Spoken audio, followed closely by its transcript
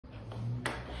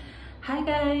Hi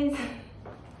guys,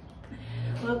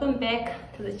 welcome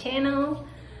back to the channel.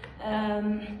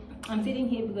 I'm sitting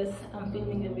here because I'm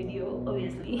filming a video,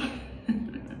 obviously.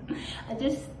 I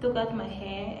just took out my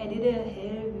hair. I did a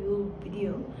hair review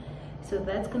video, so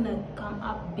that's gonna come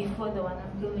up before the one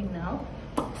I'm filming now.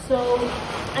 So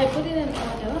I put in an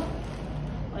order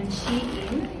on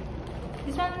SHEIN.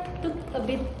 This one took a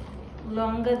bit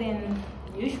longer than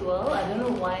usual. I don't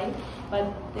know why,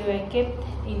 but they were kept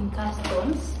in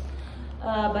customs.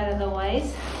 But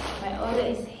otherwise, my order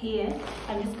is here.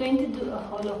 I'm just going to do a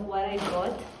haul of what I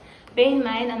got. Bear in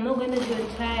mind, I'm not going to do a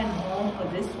try and haul for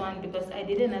this one because I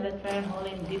did another try and haul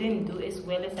and didn't do as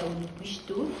well as I would wish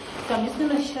to. So I'm just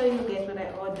going to show you guys what I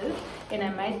ordered, and I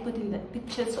might put in the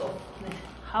pictures of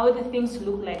how the things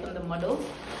look like on the models.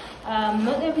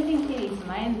 Not everything here is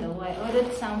mine though. I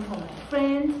ordered some for my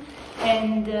friends,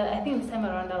 and I think this time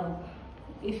around,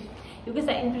 if you guys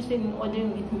are interested in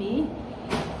ordering with me,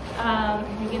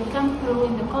 you can come through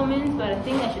in the comments, but I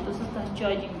think I should also start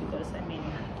charging because I mean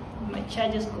my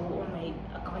charges go on my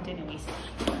account anyways.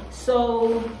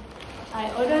 So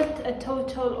I ordered a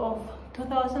total of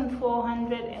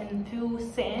 2,402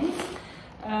 cents,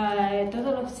 a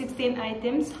total of 16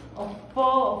 items, of 4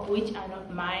 of which are not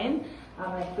mine,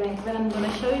 are my friends, but I'm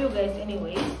gonna show you guys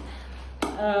anyways,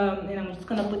 and I'm just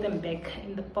gonna put them back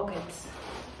in the pockets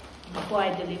before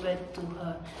I deliver it to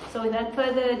her. So without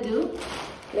further ado,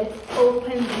 let's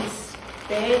open this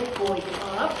bad boy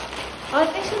up. I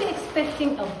was actually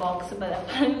expecting a box, but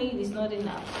apparently it's not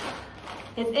enough.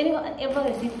 Has anyone ever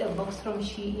received a box from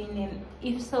SHEIN? And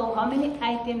if so, how many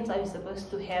items are you supposed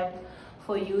to have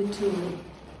for you to...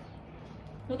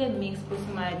 Look at me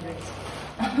exposing my address.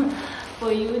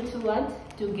 For you to what?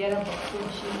 To get a box from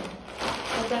SHEIN.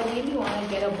 Because I really want to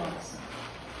get a box.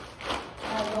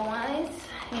 Otherwise,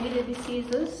 I needed the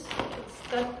scissors. Let's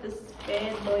cut this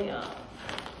bad boy up.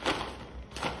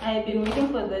 I've been waiting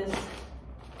for this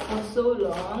for so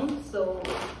long, so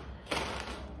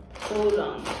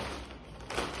long.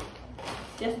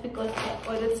 Just because I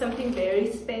ordered something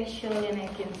very special and I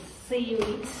can see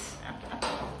it.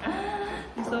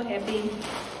 I'm so happy.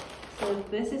 So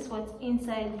this is what's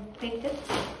inside the packet.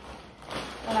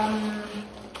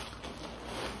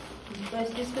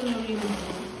 First, just gonna remove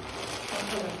all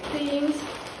the things.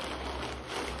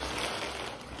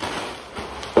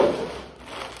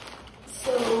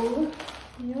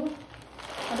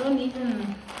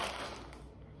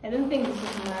 I don't think this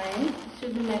is mine. It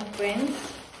should be my friend's.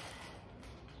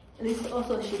 This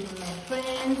also should be my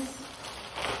friend's.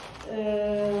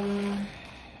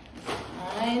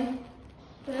 Mine.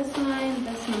 That's mine.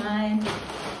 That's mine.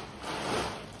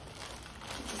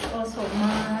 This is also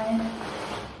mine.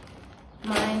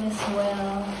 Mine as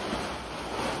well.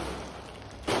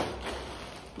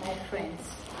 My friend's.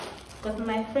 Because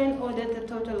my friend ordered a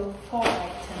total of 4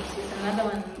 items. There's another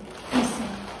one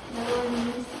missing. Another one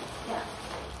missing. Yeah.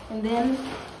 And then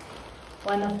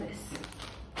one of this.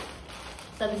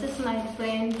 So this is my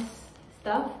friend's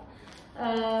stuff.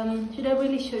 Should I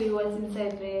really show you what's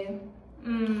inside there?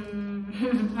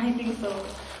 I think so.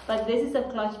 But this is a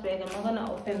clutch bag. I'm not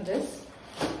gonna open this.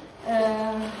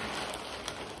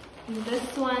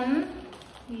 This one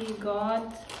we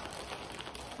got.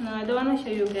 No, I don't want to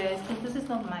show you guys because this is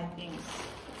not my things.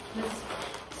 This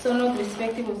so not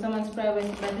respective of someone's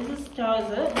privacy. But this is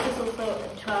trouser. This is also a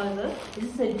trouser. This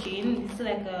is a jean. This is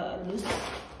like a loose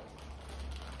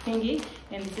thingy,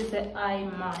 and this is an eye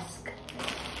mask.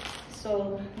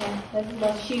 So yeah, that's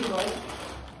what she got.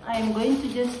 I'm going to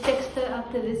just text her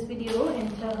after this video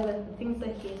and tell her that the things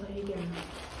are here so she can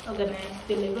organize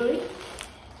delivery.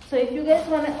 So if you guys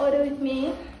want to order with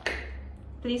me,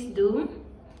 please do.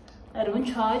 I don't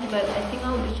charge, but I think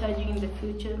I'll be charging in the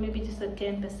future, maybe just a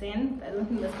 10%. I don't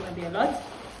think that's gonna be a lot.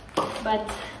 But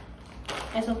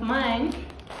as of mine,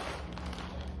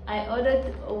 I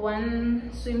ordered one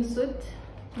swimsuit.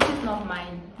 This is not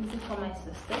mine. This is for my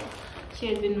sister. She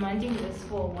had been wanting this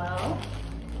for a while.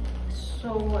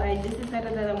 So I just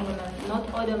decided that I'm gonna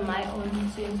not order my own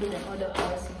swimsuit and order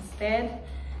hers instead.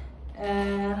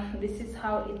 This is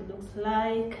how it looks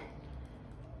like.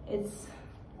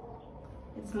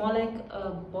 It's more like a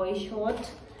boy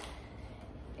short,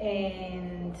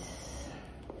 and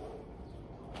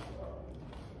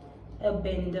a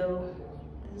bendo.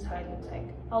 This is how it looks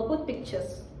like. I'll put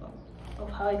pictures of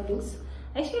how it looks.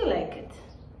 I actually like it,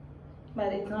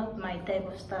 but it's not my type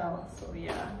of style, so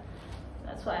yeah,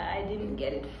 that's why I didn't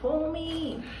get it for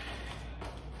me.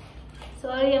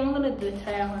 Sorry, I'm gonna do a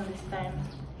try on this time.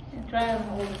 I try on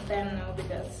all the time now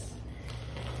because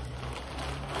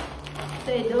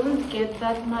they don't get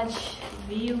that much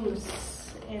views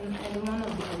and I don't want to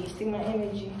be wasting my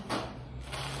energy.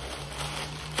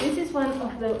 This is one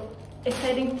of the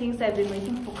exciting things I've been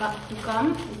waiting for to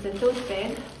come. It's a tote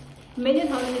bag. Imagine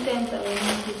how many times I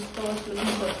went to stores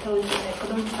looking for totes and I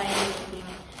couldn't find anything.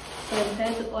 So I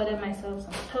decided to order myself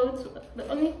some totes. The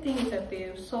only thing is that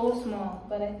they're so small,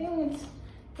 but I think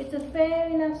it's a fair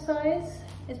enough size,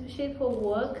 especially for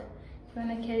work. You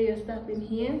want to carry your stuff in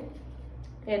here,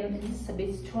 and this is a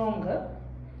bit stronger.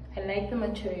 I like the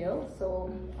material,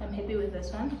 so I'm happy with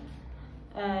this one.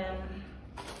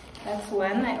 That's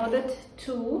one. I ordered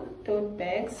 2 tote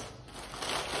bags.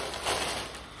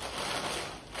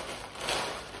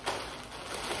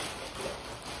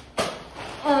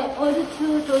 I ordered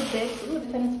 2 tote bags. Ooh,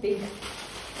 this one is big.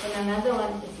 And another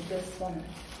one is this one.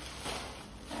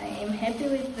 I am happy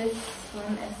with this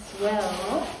one as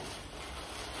well.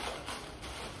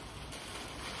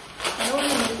 I don't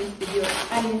want to make this video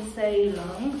unnecessarily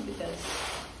long because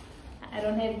I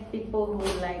don't have people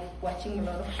who like watching a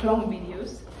lot of long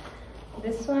videos.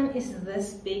 This one is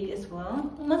this big as well.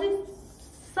 It's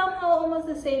somehow almost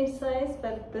the same size,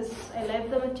 but this, I like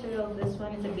the material of this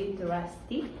one. Is a bit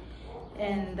rusty,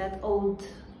 and that old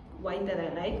white that I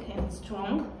like, and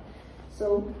strong.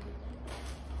 So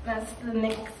that's the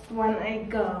next one I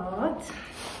got.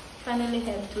 Finally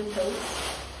have 2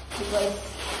 totes, because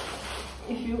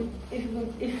if you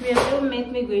have ever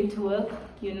met me going to work,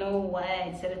 you know why I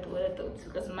decided to order totes,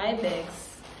 because my bags.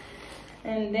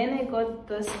 And then I got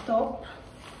this top.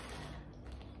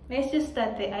 Let's just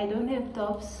start there. I don't have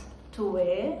tops to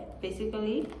wear.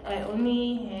 Basically, I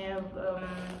only have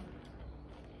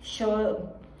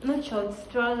not shorts,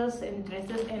 trousers and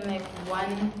dresses, and like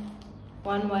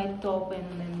one white top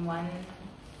and then one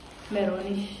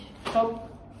maroonish top.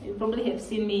 You probably have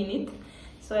seen me in it.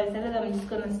 So I decided I'm just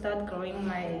gonna start growing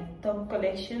my top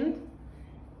collection.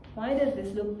 Why does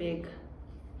this look big?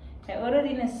 I ordered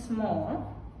in a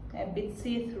small, a bit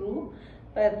see-through,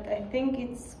 but I think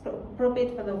it's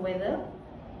appropriate for the weather,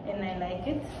 and I like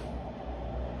it.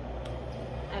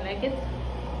 I like it.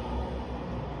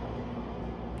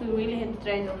 We really have to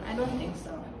try it on. I don't think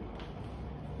so.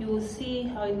 You will see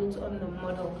how it looks on the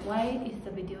model. Why is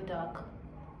the video dark?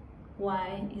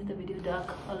 Why is the video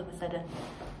dark all of a sudden?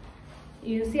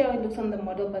 You see how it looks on the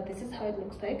model, but this is how it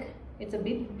looks like. It's a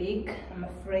bit big, I'm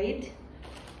afraid.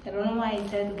 I don't know why I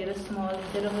decided to get a small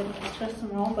instead of an extra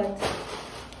small, but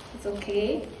it's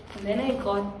okay. And then I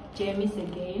got jammies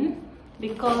again,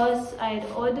 because I had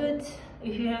ordered,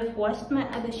 if you have watched my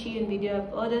other SHEIN video,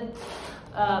 I've ordered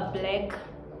black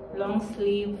long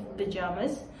sleeve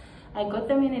pajamas. I got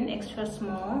them in an extra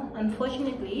small.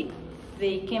 Unfortunately,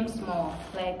 they came small,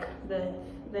 like the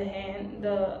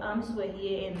arms were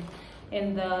here,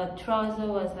 and the trouser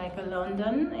was like a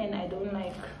London, and I don't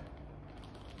like,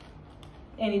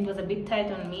 and it was a bit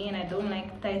tight on me, and I don't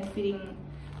like tight fitting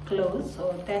clothes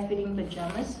or tight fitting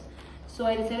pajamas. So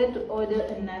I decided to order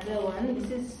another one.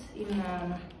 This is in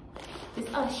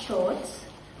these are shorts.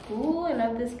 Ooh, I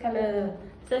love this color.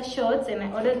 These are shorts, and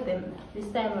I ordered them this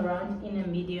time around in a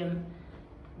medium.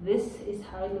 This is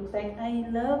how it looks like. I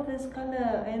love this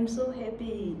color. I am so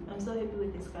happy. I'm so happy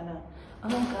with this color. Oh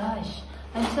my gosh,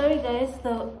 I'm sorry guys,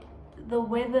 the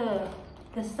weather,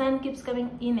 the sun keeps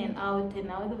coming in and out, and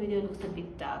now the video looks a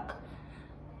bit dark.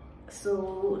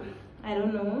 So I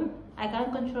don't know, I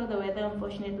can't control the weather,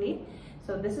 unfortunately.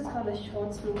 So this is how the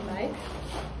shorts look like,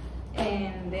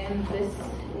 and then this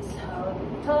is how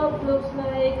the top looks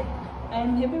like.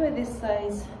 I'm happy with this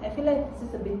size. I feel like this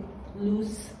is a bit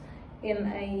loose, and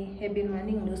I have been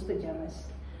wanting loose pajamas,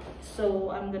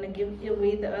 so I'm gonna give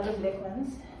away the other black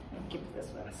ones and keep this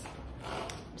ones.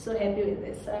 I'm so happy with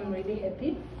this. I'm really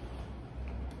happy.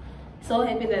 So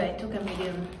happy that I took a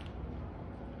medium.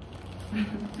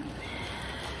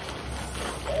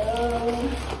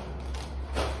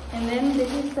 And then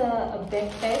this is a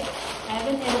backpack. I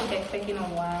haven't had a backpack in a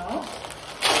while.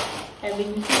 I've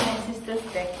been using my sister's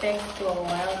backpack for a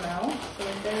while now, so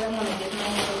I said I'm gonna get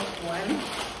myself one.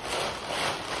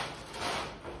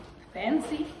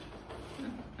 Fancy.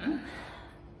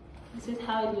 This is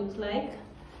how it looks like.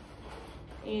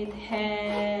 It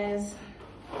has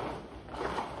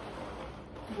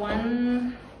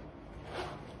one,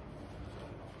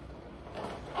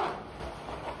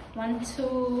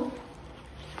 two,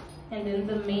 and then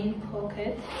the main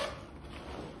pocket,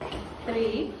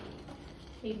 3.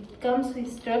 It comes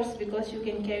with straps because you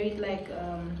can carry it like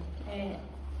a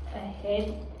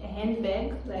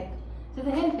handbag, like so the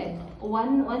handbag,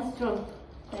 one strap,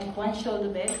 like one shoulder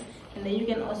bag, and then you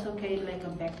can also carry it like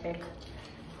a backpack.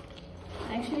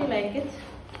 I actually like it.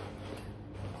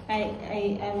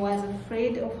 I was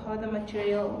afraid of how the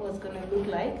material was gonna look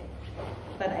like,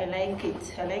 but I like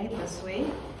it. I like it this way,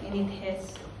 and it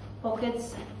has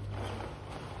pockets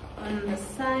on the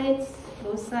sides,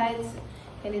 both sides,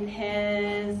 and it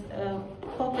has a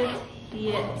pocket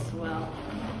here as well.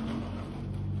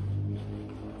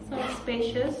 So it's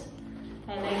spacious.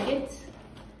 I like it.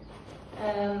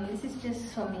 This is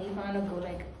just for me if I want to go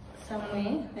like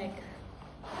somewhere, like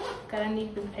currently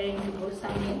preparing to go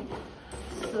somewhere.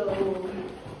 So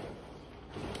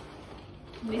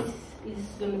this is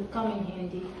going to come in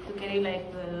handy to carry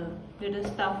like the little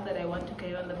stuff that I want to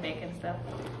carry on the back and stuff.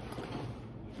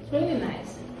 It's really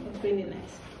nice. It's really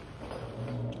nice.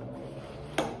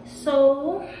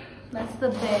 So that's the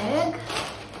bag.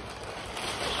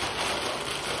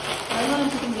 I don't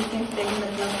want to put these things back in the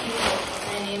plastic,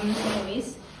 but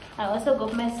anyways. I also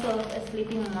got myself a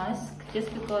sleeping mask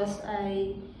just because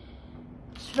I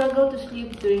struggle to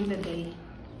sleep during the day,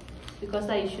 because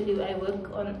I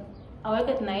work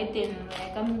at night, and when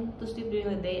I come to sleep during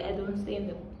the day I don't stay in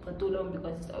the for too long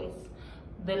because it's always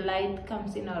the light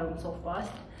comes in our room so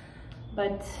fast.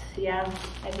 But yeah,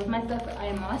 I got myself an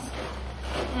eye mask,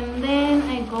 and then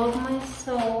I got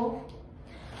myself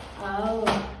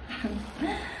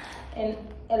and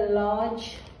a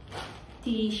large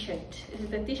t-shirt. Is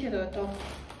it a t-shirt or a top?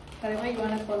 Whatever you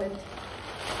want to call it,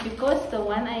 because the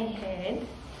one I had,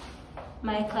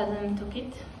 my cousin took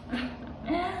it. So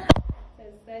I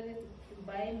decided to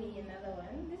buy me another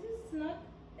one. This is not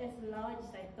as large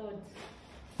as I thought.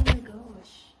 Oh my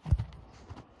gosh.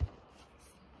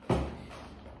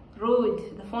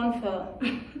 Rude, the phone fell.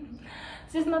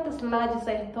 This is not as large as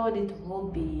I thought it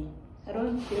would be. I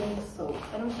don't think so.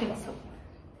 I don't think so.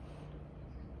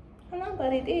 I don't know,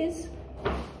 but it is.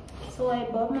 So I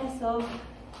bought myself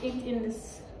it in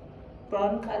this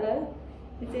brown color.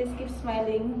 It says keep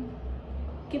smiling,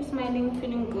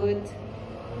 feeling good.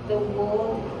 The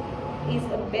world is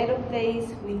a better place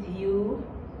with you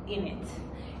in it.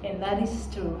 And that is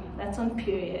true. That's on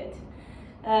period.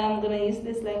 I'm gonna use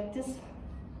this like this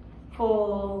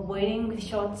for wearing with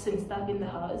shorts and stuff in the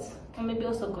house, or maybe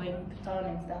also going to town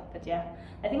and stuff. But yeah,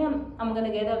 I think I'm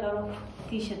gonna get a lot of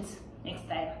t-shirts next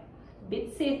time. A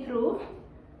bit see-through,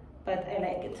 but I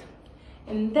like it.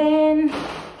 And then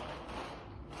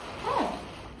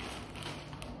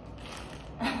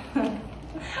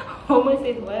almost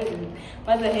it wasn't.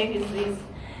 What the heck is this?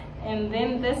 And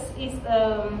then this is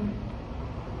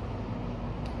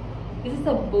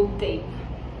a boob tape.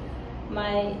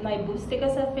 My boob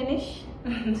stickers are finished,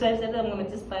 so I said I'm gonna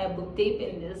just buy a boob tape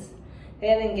and just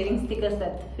rather than getting stickers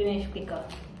that finish quicker.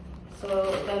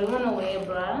 So if I don't wanna wear a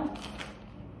bra,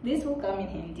 this will come in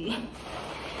handy.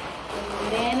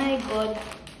 And then I got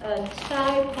a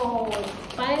tripod.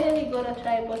 Finally got a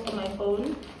tripod for my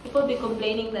phone. People be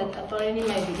complaining that apparently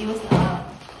my videos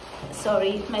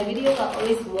are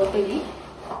always wobbly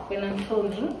when I'm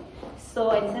filming. So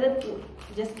I decided to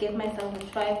just get myself a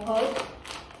tripod.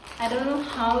 I don't know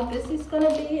how this is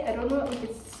gonna be. I don't know if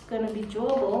it's gonna be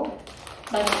doable,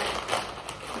 but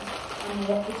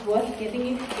it's worth giving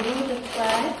it a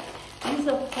try. This is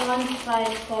a fun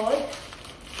tripod,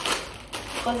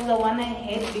 because the one I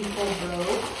had before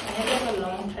broke. I had like a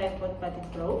long tripod, but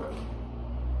it broke.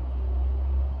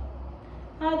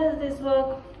 How does this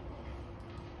work?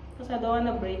 Because I don't want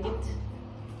to break it.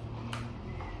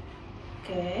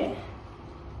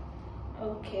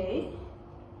 Okay.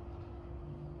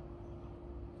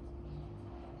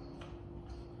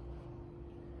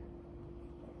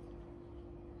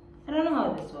 I don't know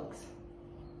how this works.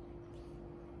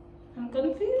 I'm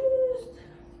confused,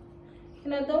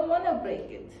 and I don't want to break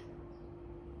it.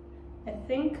 I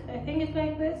think it's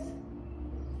like this.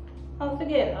 I'll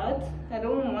figure it out. I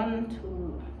don't want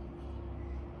to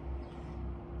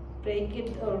break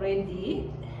it already,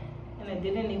 and I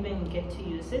didn't even get to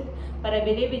use it. But I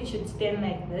believe it should stand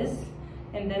like this,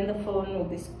 and then the phone will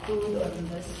be screwed on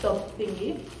the soft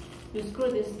thingy. You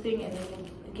screw this thing, and then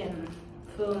you can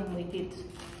film with it.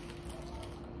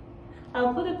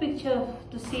 I'll put a picture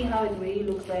to see how it really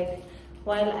looks like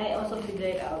while I also figure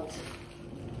it out.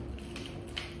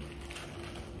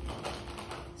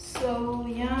 So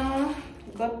yeah,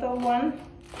 got the one.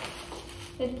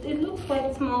 It looks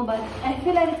quite small, but I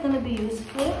feel like it's gonna be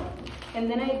useful. And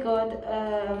then I got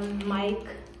a mic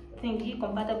thingy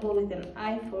compatible with an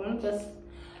iPhone, because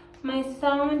my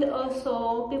sound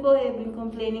also, people have been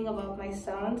complaining about my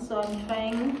sound, so I'm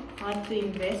trying hard to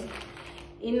invest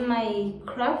in my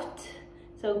craft.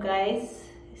 So guys,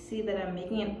 see that I'm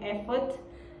making an effort.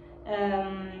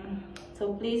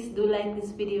 So please do like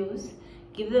these videos,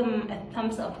 give them a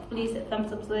thumbs up, please, a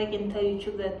thumbs up, so I can tell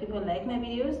YouTube that people like my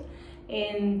videos.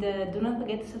 And do not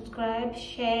forget to subscribe,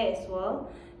 share as well.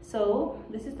 So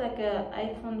this is like a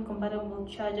iPhone compatible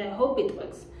charger. I hope it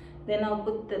works. Then I'll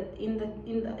put that in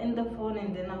the phone,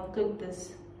 and then I'll clip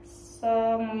this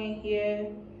somewhere here.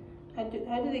 How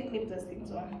do they clip those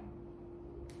things on,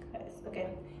 guys? Okay,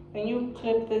 when you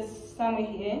clip this somewhere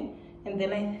here, and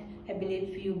then I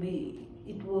believe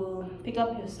it will pick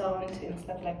up your sound and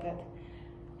stuff like that.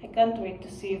 I can't wait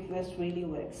to see if this really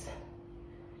works.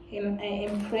 And I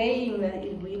am praying that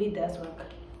it really does work.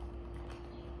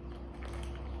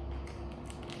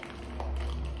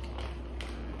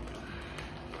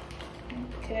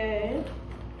 Okay,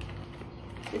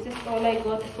 this is all I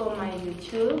got for my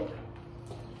YouTube.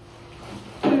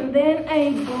 And then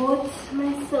I bought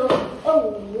myself a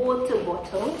water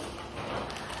bottle.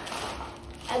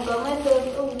 I got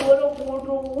myself a water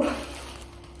bottle.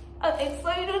 I'm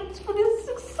excited for this,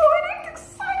 excited.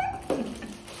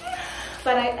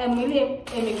 But I'm really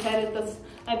excited because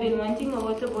I've been wanting a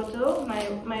water bottle. My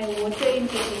water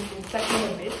intake has been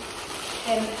sucking a bit,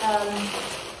 and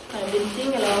I've been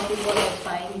seeing a lot of people like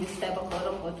buying this type of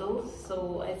water bottles.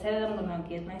 So I said I'm gonna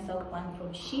get myself one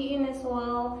from SHEIN as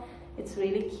well. It's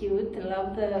really cute. I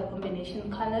love the combination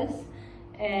colors,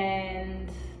 and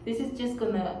this is just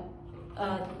gonna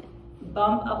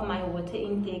bump up my water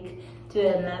intake to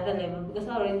another level, because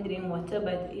I already drink water,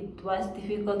 but it was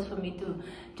difficult for me to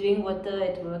drink water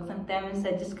at work. Sometimes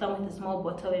I just come with a small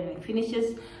bottle, and when it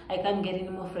finishes I can't get any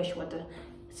more fresh water.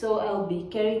 So I'll be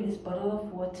carrying this bottle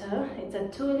of water. It's a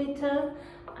 2 liter.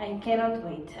 I cannot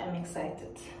wait. I'm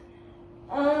excited.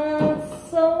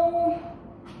 So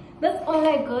that's all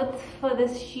I got for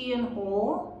this SHEIN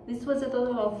haul. This was a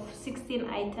total of 16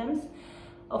 items,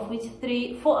 of which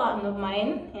 4 are not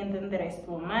mine, and then the rest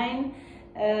were mine.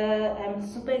 I'm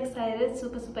super excited,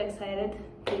 super excited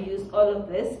to use all of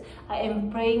this. I am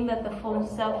praying that the phone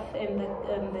stuff and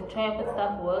the tripod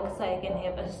stuff works, so I can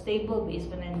have a stable base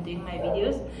when I'm doing my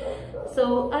videos.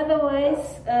 So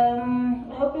otherwise,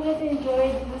 I hope you guys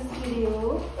enjoyed this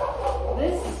video.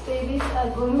 These babies are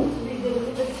going to be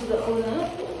delivered to the owner.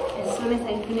 As soon as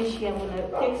I finish here, I'm gonna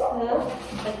text her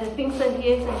that her things are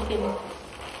here so she can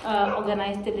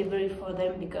organize delivery for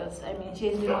them, because I mean,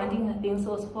 she's been wanting her things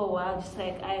also for a while, just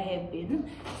like I have been.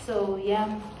 So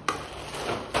yeah,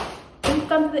 when you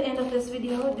come to the end of this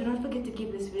video, do not forget to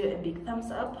give this video a big thumbs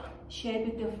up, share it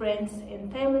with your friends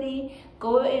and family,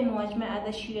 go and watch my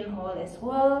other SHEIN haul as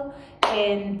well,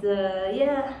 and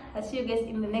yeah, I'll see you guys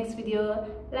in the next video.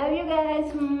 Love you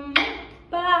guys.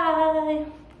 Bye.